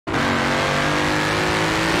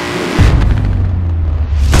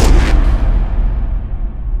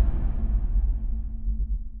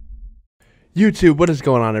YouTube, what is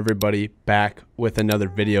going on, everybody? Back with another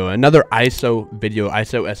video, another ISO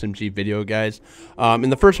SMG video, guys. In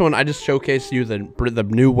the first one, I just showcased you the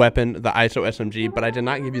new weapon, the ISO SMG, but I did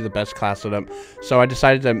not give you the best class setup. So I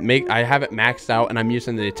decided to I have it maxed out, and I'm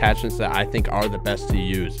using the attachments that I think are the best to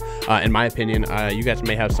use. In my opinion, you guys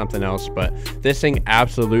may have something else, but this thing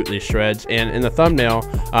absolutely shreds. And in the thumbnail,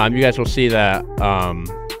 you guys will see that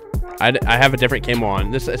I have a different camo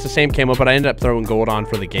on. It's the same camo, but I ended up throwing gold on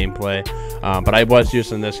for the gameplay. But I was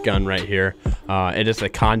using this gun right here. It is a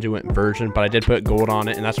conduit version, but I did put gold on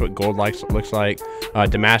it, and that's what gold looks like.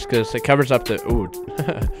 Damascus, it covers up the ooh.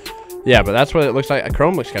 Yeah, but that's what it looks like.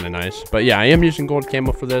 Chrome looks kind of nice, but yeah, I am using gold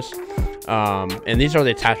camo for this. And these are the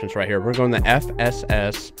attachments right here. We're going the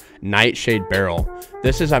FSS Nightshade barrel.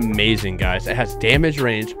 This is amazing, guys. It has damage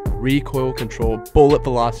range, recoil control, bullet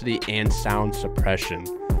velocity, and sound suppression.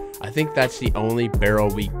 I think that's the only barrel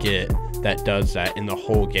we get that does that in the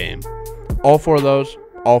whole game. All four of those,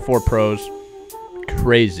 all four pros,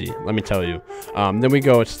 crazy, let me tell you. Then we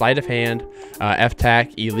go sleight of hand,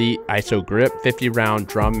 F-Tac, Elite, ISO grip, 50 round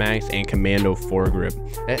drum mags, and Commando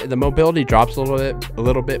foregrip. The mobility drops a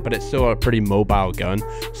little bit, but it's still a pretty mobile gun.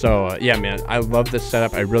 So yeah, man, I love this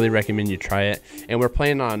setup. I really recommend you try it. And we're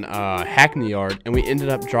playing on Hackney Yard, and we ended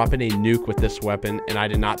up dropping a nuke with this weapon, and I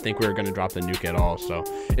did not think we were going to drop the nuke at all. So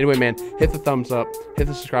anyway, man, hit the thumbs up, hit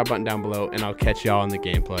the subscribe button down below, and I'll catch y'all in the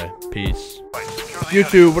gameplay. Peace.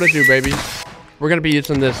 YouTube, what it do, baby? We're going to be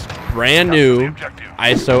using this brand new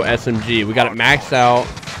ISO SMG. We got it maxed out.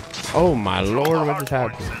 Oh my lord, what just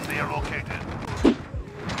happened?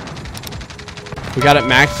 We got it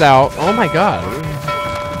maxed out. Oh my god.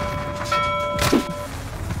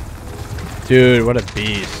 Dude, what a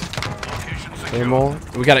beast. Thermal.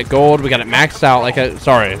 We got it gold. We got it maxed out.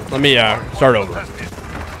 Sorry, let me start over.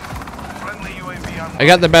 I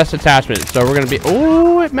got the best attachment, so we're going to be...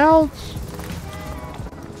 Oh, it melts.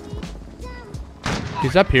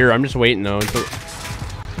 He's up here. I'm just waiting though.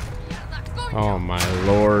 Oh my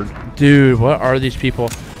lord. Dude, what are these people?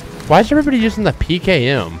 Why is everybody using the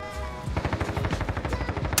PKM?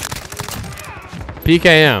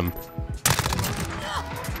 PKM.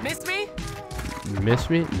 Miss me? Miss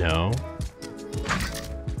me? No.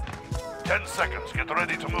 10 seconds. Get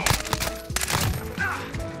ready to move.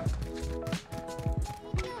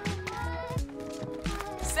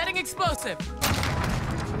 Setting explosive.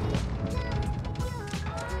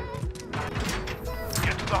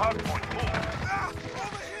 The hard point,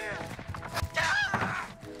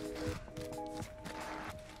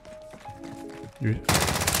 move.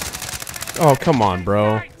 Oh, come on,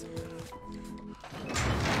 bro.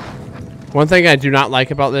 One thing I do not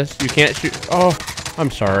like about this, you can't shoot. Oh, I'm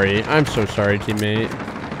sorry. I'm so sorry, teammate.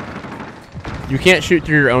 You can't shoot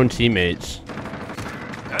through your own teammates.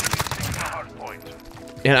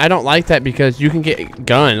 And I don't like that because you can get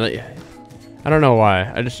gunned. Like, I don't know why.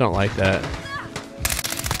 I just don't like that.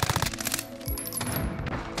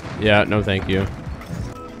 Yeah, no thank you.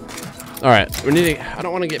 Alright, we need to, I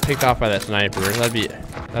don't want to get picked off by that sniper.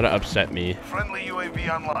 That'd upset me. Friendly UAV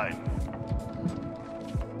online.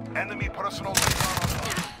 Enemy personal.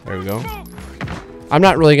 There we go. I'm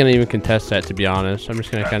not really gonna even contest that, to be honest. I'm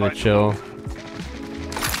just gonna kind of chill.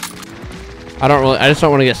 I just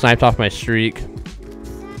don't want to get sniped off my streak.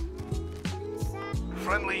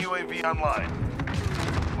 Friendly UAV online.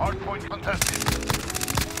 Hardpoint contested.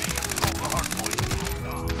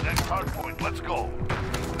 Next hard point, let's go.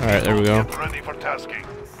 Alright, there we go. Get ready for tasking.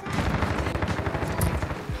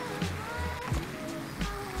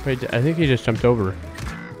 Wait, I think he just jumped over.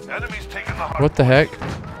 Enemies taking the hard What the heck?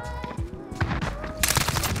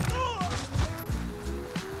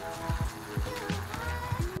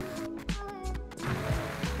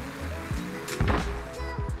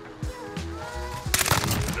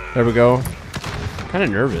 There we go. Kind of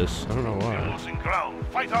nervous. I don't know why. You're losing ground.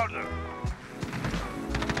 Fight harder.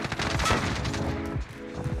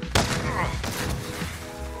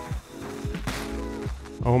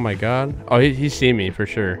 Oh my god. Oh, he's seen me for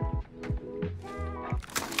sure.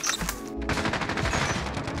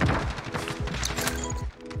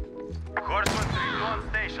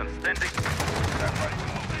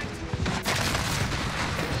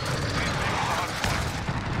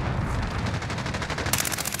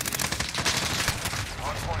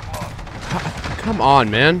 Come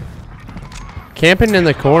on, man. Camping in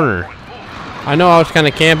the corner. I know I was kind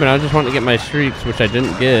of camping. I just wanted to get my streaks, which I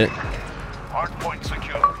didn't get. Hardpoint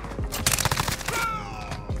secure.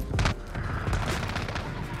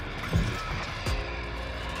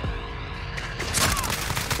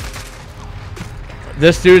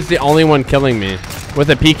 This dude's the only one killing me with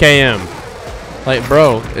a PKM. Like,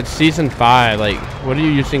 bro, it's season 5. Like, What are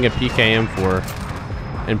you using a PKM for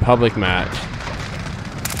in public match?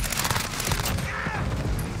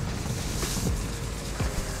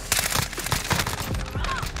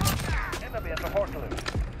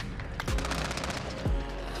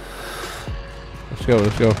 Let's go,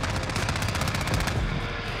 let's go.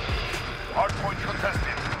 Hardpoint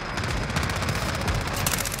contested.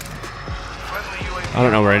 Friendly UAV. I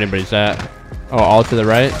don't know where anybody's at. Oh, all to the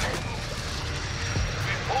right? We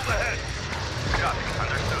pulled ahead. Copy.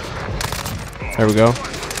 Understood. There we go.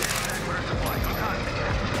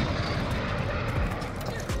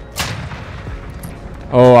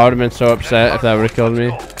 Oh, I would have been so upset if that would have killed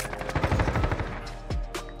me.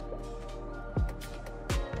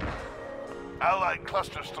 Allied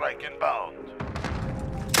cluster strike inbound.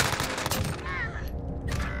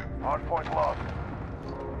 Hardpoint lost.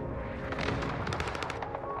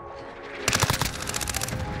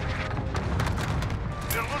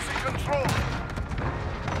 We're losing control.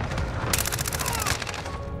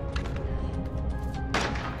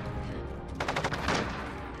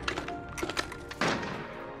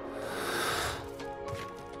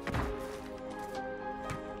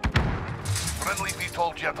 Friendly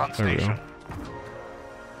VTOL jet on There we go. station.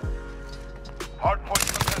 Hardpoint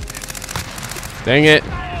contested. Dang it.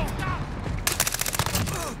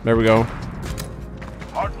 There we go.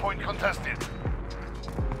 Hardpoint contested.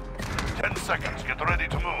 10 seconds. Get ready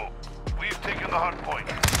to move. We've taken the hardpoint.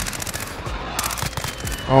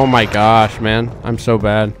 Oh my gosh, man. I'm so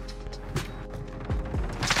bad.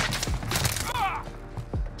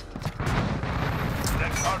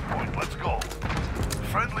 Next hardpoint. Let's go.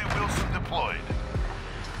 Friendly Wilson deployed.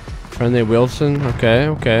 Friendly Wilson. Okay,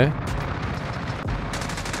 okay.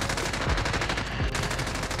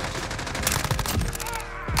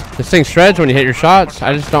 This thing shreds when you hit your shots.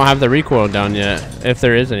 I just don't have the recoil down yet. If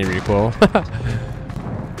there is any recoil. Location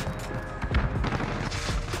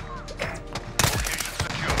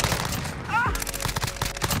secure.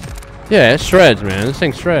 Yeah, it shreds, man. This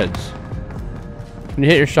thing shreds. When you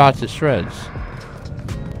hit your shots, it shreds.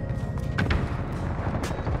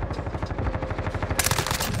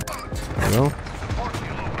 There we go.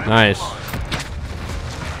 Nice.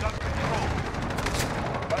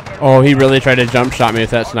 Oh, he really tried to jump shot me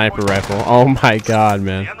with that sniper rifle. Oh my god,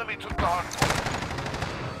 man. The enemy took the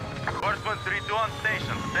hardpoint. Horseman 3-2 on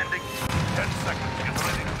station. Sending 10 seconds. Get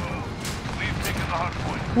ready to move. We've taken the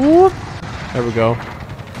hardpoint. Whoop. There we go.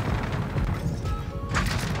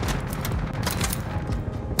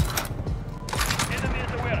 Enemy in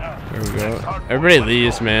the warehouse. There we go. Everybody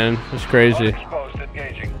leaves, man. It's crazy. Exposed.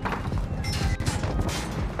 Engaging.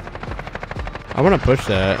 I want to push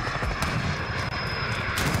that.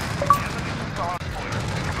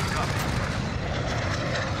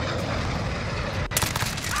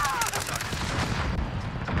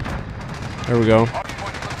 There we go.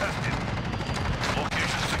 Hardpoint contested.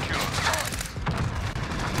 Location secure.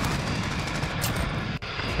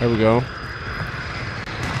 There we go.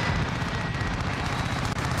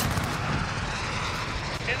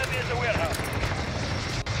 Enemy in the warehouse.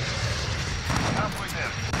 Halfway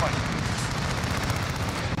there. Fight.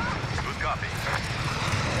 Good copy.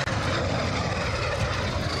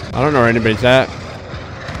 I don't know where anybody's at.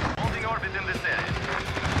 Holding orbit in this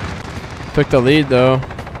area. Took the lead though.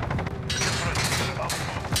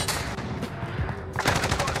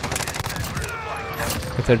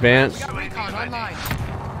 Let's advance. Got recon online.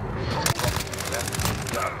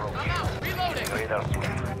 I'm out. Reloading.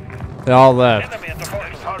 They all left. Enemy at the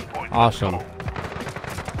next hardpoint. Awesome.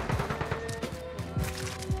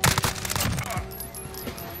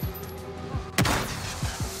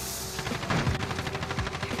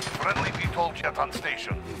 Friendly VTOL jet on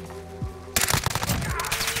station.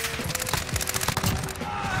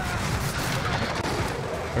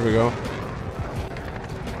 There we go.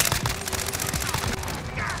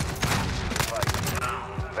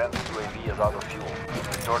 Advanced UAV is out of fuel.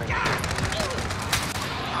 Returning to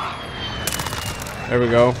There we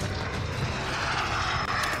go. We've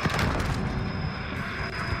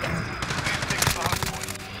taken the hardpoint.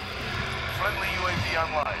 Friendly UAV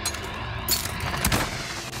online.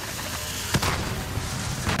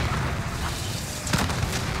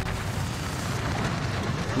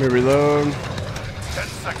 Let me reload. 10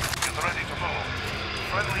 seconds. Get ready to move.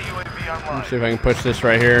 Friendly UAV online. Let's see if I can push this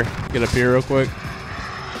right here. Get up here real quick.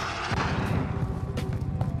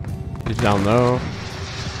 He's down low.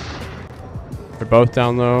 They're both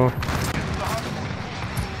down low.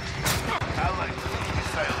 Allied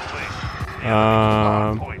missile away.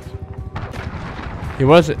 Hardpoint. He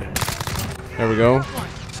wasn't. There we go.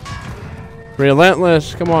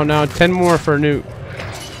 Relentless. Come on now. 10 more for Nuke.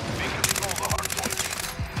 We control the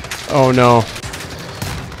hardpoint. Oh no.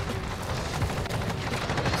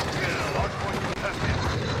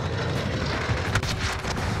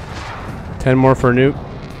 10 more for Nuke.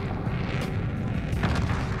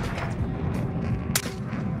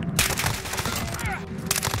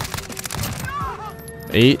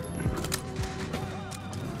 8.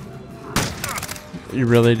 You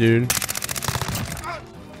really, dude?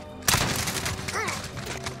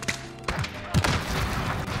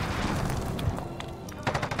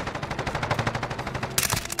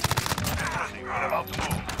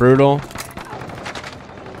 Brutal.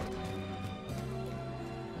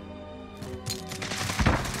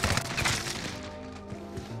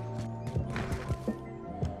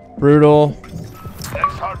 Brutal.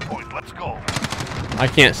 Next hard point, let's go. I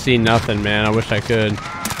can't see nothing, man. I wish I could.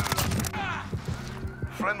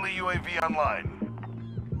 Friendly UAV online.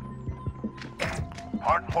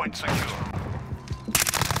 Hard point secure.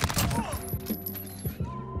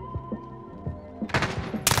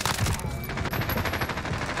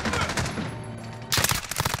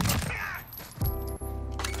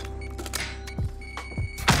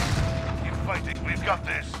 Keep fighting, we've got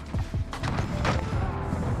this.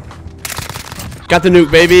 Got the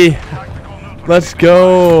nuke, baby. Tactical neutral. Let's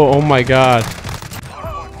go. Oh my god.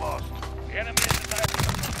 Hard point lost.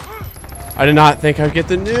 I did not think I'd get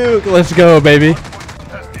the nuke. Let's go, baby.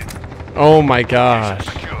 Tested. Oh my gosh.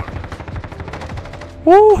 Secure.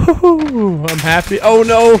 Woo! I'm happy. Oh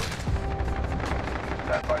no.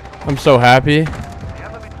 Stand by to I'm so happy. The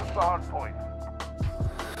enemy took the hard point.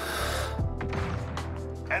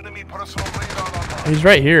 Enemy personal radar online. He's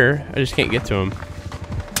right here. I just can't get to him.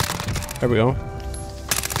 There we go.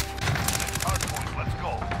 Hard point, let's go.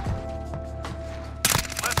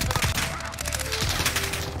 Less than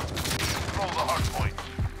control the hard point.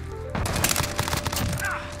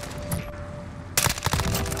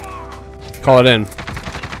 Call it in.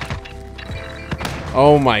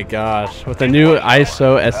 Oh my gosh. With the new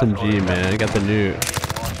ISO SMG, man. I got the nuke.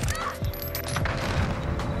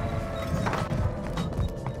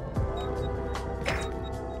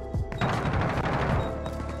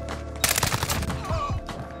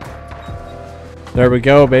 There we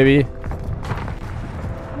go, baby.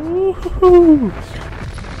 Woohoo!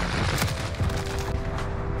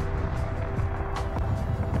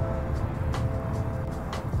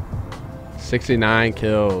 69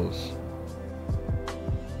 kills.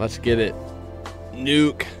 Let's get it.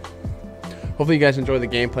 Nuke. Hopefully you guys enjoy the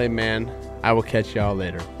gameplay, man. I will catch y'all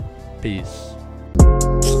later. Peace.